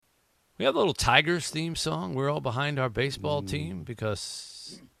We have a little Tigers theme song. We're all behind our baseball team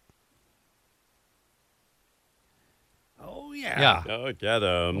because. Oh, yeah. Yeah. Oh, get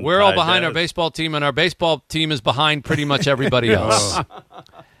them. We're all behind our baseball team, and our baseball team is behind pretty much everybody else.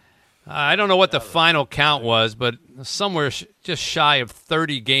 I don't know what the final count was, but somewhere just shy of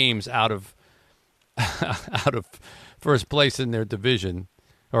 30 games out of first place in their division,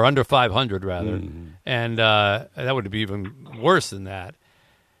 or under 500 rather, and that would be even worse than that.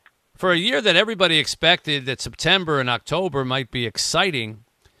 For a year that everybody expected that September and October might be exciting,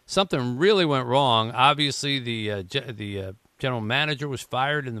 something really went wrong. Obviously, the general manager was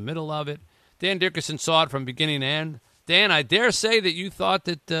fired in the middle of it. Dan Dickerson saw it from beginning to end. Dan, I dare say that you thought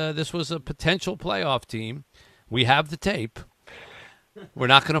that this was a potential playoff team. We have the tape. We're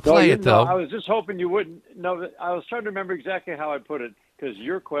not going to play it, though. I was just hoping you wouldn't. No, I was trying to remember exactly how I put it, because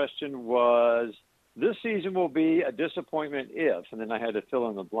your question was, this season will be a disappointment if, and then I had to fill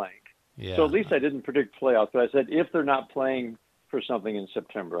in the blank. Yeah. So at least I didn't predict playoffs, but I said if they're not playing for something in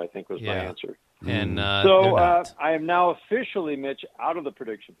September, I think was my answer. And so I am now officially, Mitch, out of the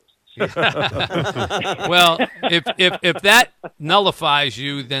prediction business. Well, if that nullifies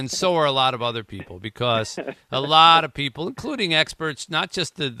you, then so are a lot of other people, because a lot of people, including experts, not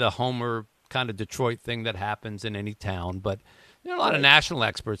just the Homer kind of Detroit thing that happens in any town, but there are a lot of national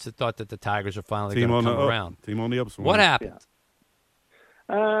experts that thought that the Tigers are finally going to come around. Team on the upswing. What happened?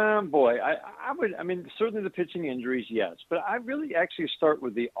 Boy, I would. I mean, certainly the pitching injuries, yes, but I really actually start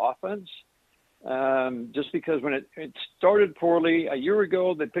with the offense. Just because when it started poorly a year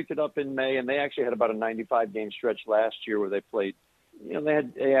ago, they picked it up in May, and they actually had about a 95-game stretch last year where they played.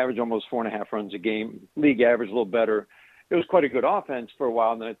 They averaged almost 4.5 runs a game. League average a little better. It was quite a good offense for a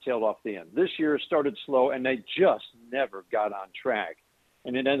while, and then it tailed off the end. This year started slow, and they just never got on track.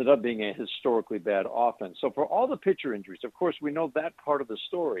 And it ended up being a historically bad offense. So for all the pitcher injuries, of course, we know that part of the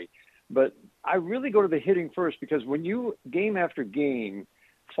story. But I really go to the hitting first, because when you, game after game,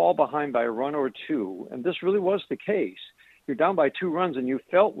 fall behind by a run or two, and this really was the case, you're down by 2 runs, and you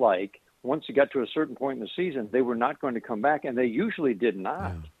felt like once you got to a certain point in the season, they were not going to come back, and they usually did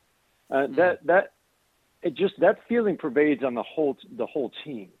not. That feeling pervades on the whole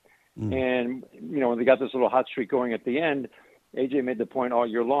team. And, when they got this little hot streak going at the end, AJ made the point all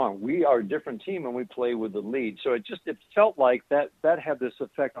year long, we are a different team when we play with the lead. So it felt like that had this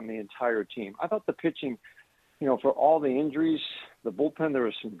effect on the entire team. I thought the pitching, for all the injuries, the bullpen, there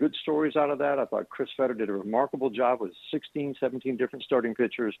were some good stories out of that. I thought Chris Fetter did a remarkable job with 16, 17 different starting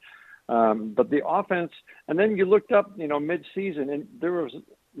pitchers. But the offense, and then you looked up, mid-season, and there was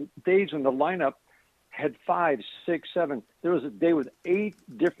days when the lineup had 5, 6, 7. There was a day with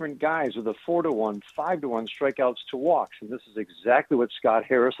 8 different guys with a 4-1, 5-1 strikeouts to walks. And this is exactly what Scott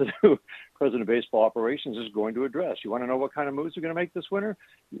Harris, the president of baseball operations, is going to address. You want to know what kind of moves they're going to make this winter?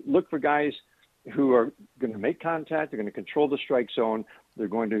 Look for guys who are going to make contact. They're going to control the strike zone. They're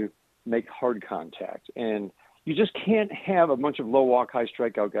going to make hard contact. And you just can't have a bunch of low walk, high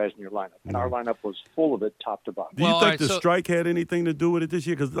strikeout guys in your lineup. And our lineup was full of it top to bottom. Do you think the strike had anything to do with it this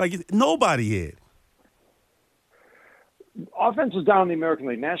year? Because, nobody had. Offense is down in the American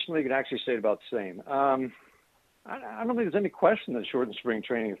League. National League, I'd actually say about the same. I don't think there's any question that shortened spring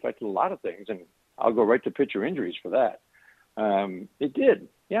training affected a lot of things, and I'll go right to pitcher injuries for that. It did.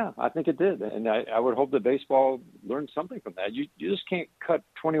 Yeah, I think it did. And I would hope that baseball learned something from that. You just can't cut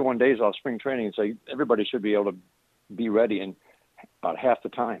 21 days off spring training and say everybody should be able to be ready in about half the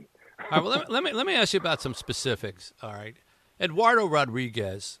time. All right, well, let me ask you about some specifics, all right? Eduardo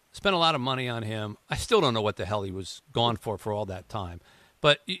Rodriguez, spent a lot of money on him. I still don't know what the hell he was gone for all that time.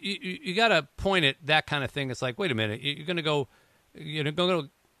 But you got to point at that kind of thing. It's like, wait a minute, you're going to go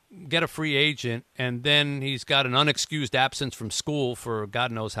get a free agent, and then he's got an unexcused absence from school for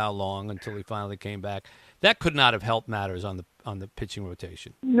God knows how long until he finally came back. That could not have helped matters on the pitching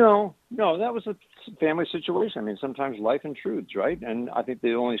rotation. No, that was a family situation. I mean, sometimes life intrudes, right? And I think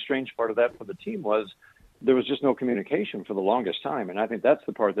the only strange part of that for the team was there was just no communication for the longest time. And I think that's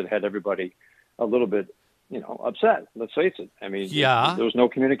the part that had everybody a little bit, upset. Let's face it. I mean, there was no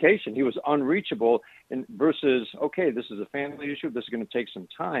communication. He was unreachable, and versus, okay, this is a family issue. This is going to take some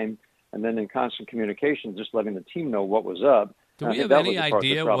time. And then in constant communication, just letting the team know what was up. Do we have any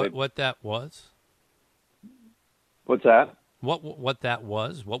idea what that was? What's that? What that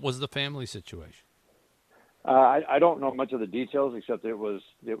was? What was the family situation? I don't know much of the details, except it was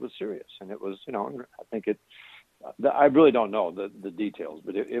serious, and it was, I think I really don't know the details,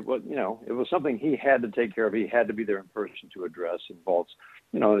 but it was, it was something he had to take care of. He had to be there in person to address. It involves,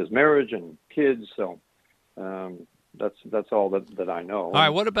 his marriage and kids. So, That's all that I know. All right.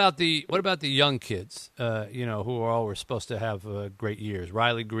 What about the young kids? Who are all were supposed to have great years.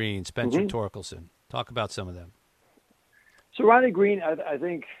 Riley Green, Spencer Torkelson. Talk about some of them. So Riley Green, I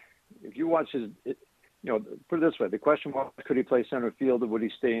think if you watch put it this way, the question was, could he play center field or would he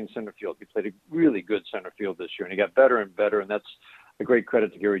stay in center field? He played a really good center field this year, and he got better and better, and that's a great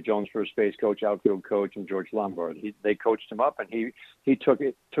credit to Gary Jones, first base coach, outfield coach, and George Lombard. They coached him up, and he took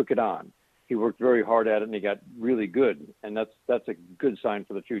it on. He worked very hard at it, and he got really good, and that's a good sign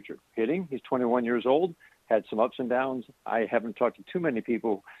for the future. Hitting, he's 21 years old, had some ups and downs. I haven't talked to too many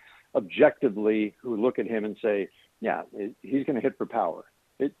people objectively who look at him and say, yeah, he's going to hit for power.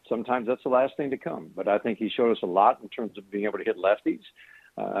 Sometimes that's the last thing to come, but I think he showed us a lot in terms of being able to hit lefties,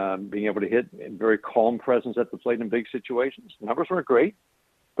 being able to hit in very calm presence at the plate in big situations. The numbers weren't great,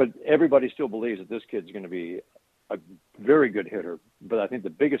 but everybody still believes that this kid's going to be a very good hitter. But I think the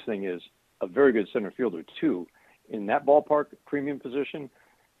biggest thing is a very good center fielder, too. In that ballpark premium position,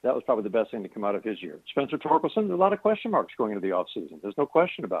 that was probably the best thing to come out of his year. Spencer Torkelson, there's a lot of question marks going into the offseason. There's no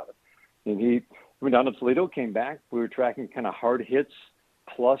question about it. And he went down to Toledo, came back. We were tracking kind of hard hits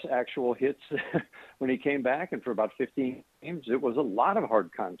plus actual hits when he came back. And for about 15 games, it was a lot of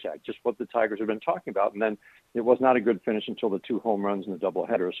hard contact, just what the Tigers have been talking about. And then it was not a good finish until the 2 home runs and the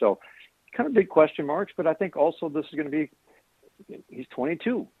doubleheader. So kind of big question marks, but I think also this is going to be – he's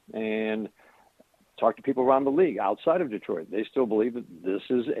 22. And talk to people around the league outside of Detroit. They still believe that this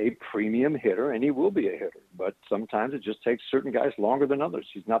is a premium hitter, and he will be a hitter. But sometimes it just takes certain guys longer than others.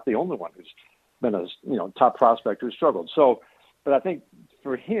 He's not the only one who's been a top prospect who's struggled. So, but I think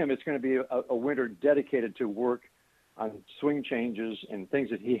for him, it's going to be a winter dedicated to work on swing changes and things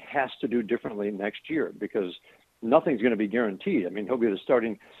that he has to do differently next year, because nothing's going to be guaranteed. I mean, he'll be the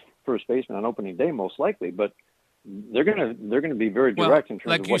starting first baseman on opening day most likely, but they're going to be very direct in terms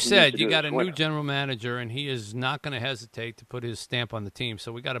like of you what said, you got a winter. new general manager, and he is not going to hesitate to put his stamp on the team.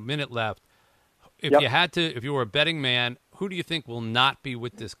 So we got a minute left. If you were a betting man, who do you think will not be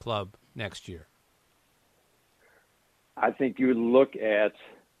with this club next year? I think you would look at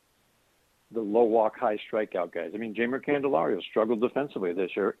the low walk, high strikeout guys. I mean, Jeimer Candelario struggled defensively this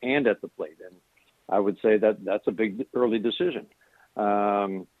year and at the plate, and I would say that's a big early decision.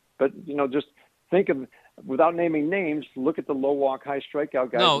 But just think of, without naming names, look at the low walk, high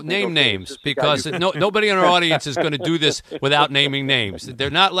strikeout guys. No, name names, because nobody in our audience is going to do this without naming names. They're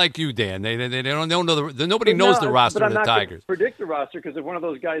not like you, Dan. They don't know nobody knows the roster of the Tigers. Predict the roster, because if one of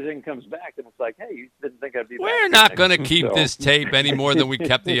those guys in comes back, then it's like, hey, you didn't think I'd be back. We're not going to keep this tape any more than we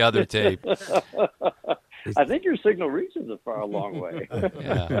kept the other tape. I think your signal reaches a far long way.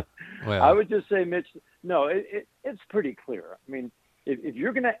 Yeah. Well, I would just say, Mitch, no, it's pretty clear. I mean, if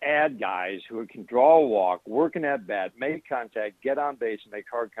you're going to add guys who can draw a walk, work an at-bat, make contact, get on base, and make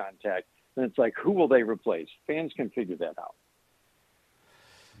hard contact, then it's like, who will they replace? Fans can figure that out.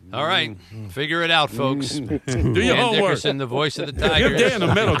 All right. Figure it out, folks. Do your Dan homework. Dickerson, the voice of the Tigers. Give Dan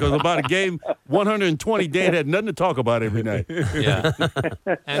a medal, because about a game 120, Dan had nothing to talk about every night. Yeah.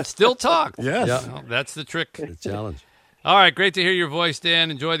 And still talk. Yes. Yeah. Well, that's the trick. The challenge. All right. Great to hear your voice,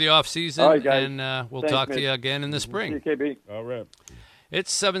 Dan. Enjoy the off season. All right, guys. And we'll Thanks, talk to Mitch. you again in the spring. CKB. All right.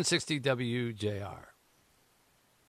 It's 760 WJR.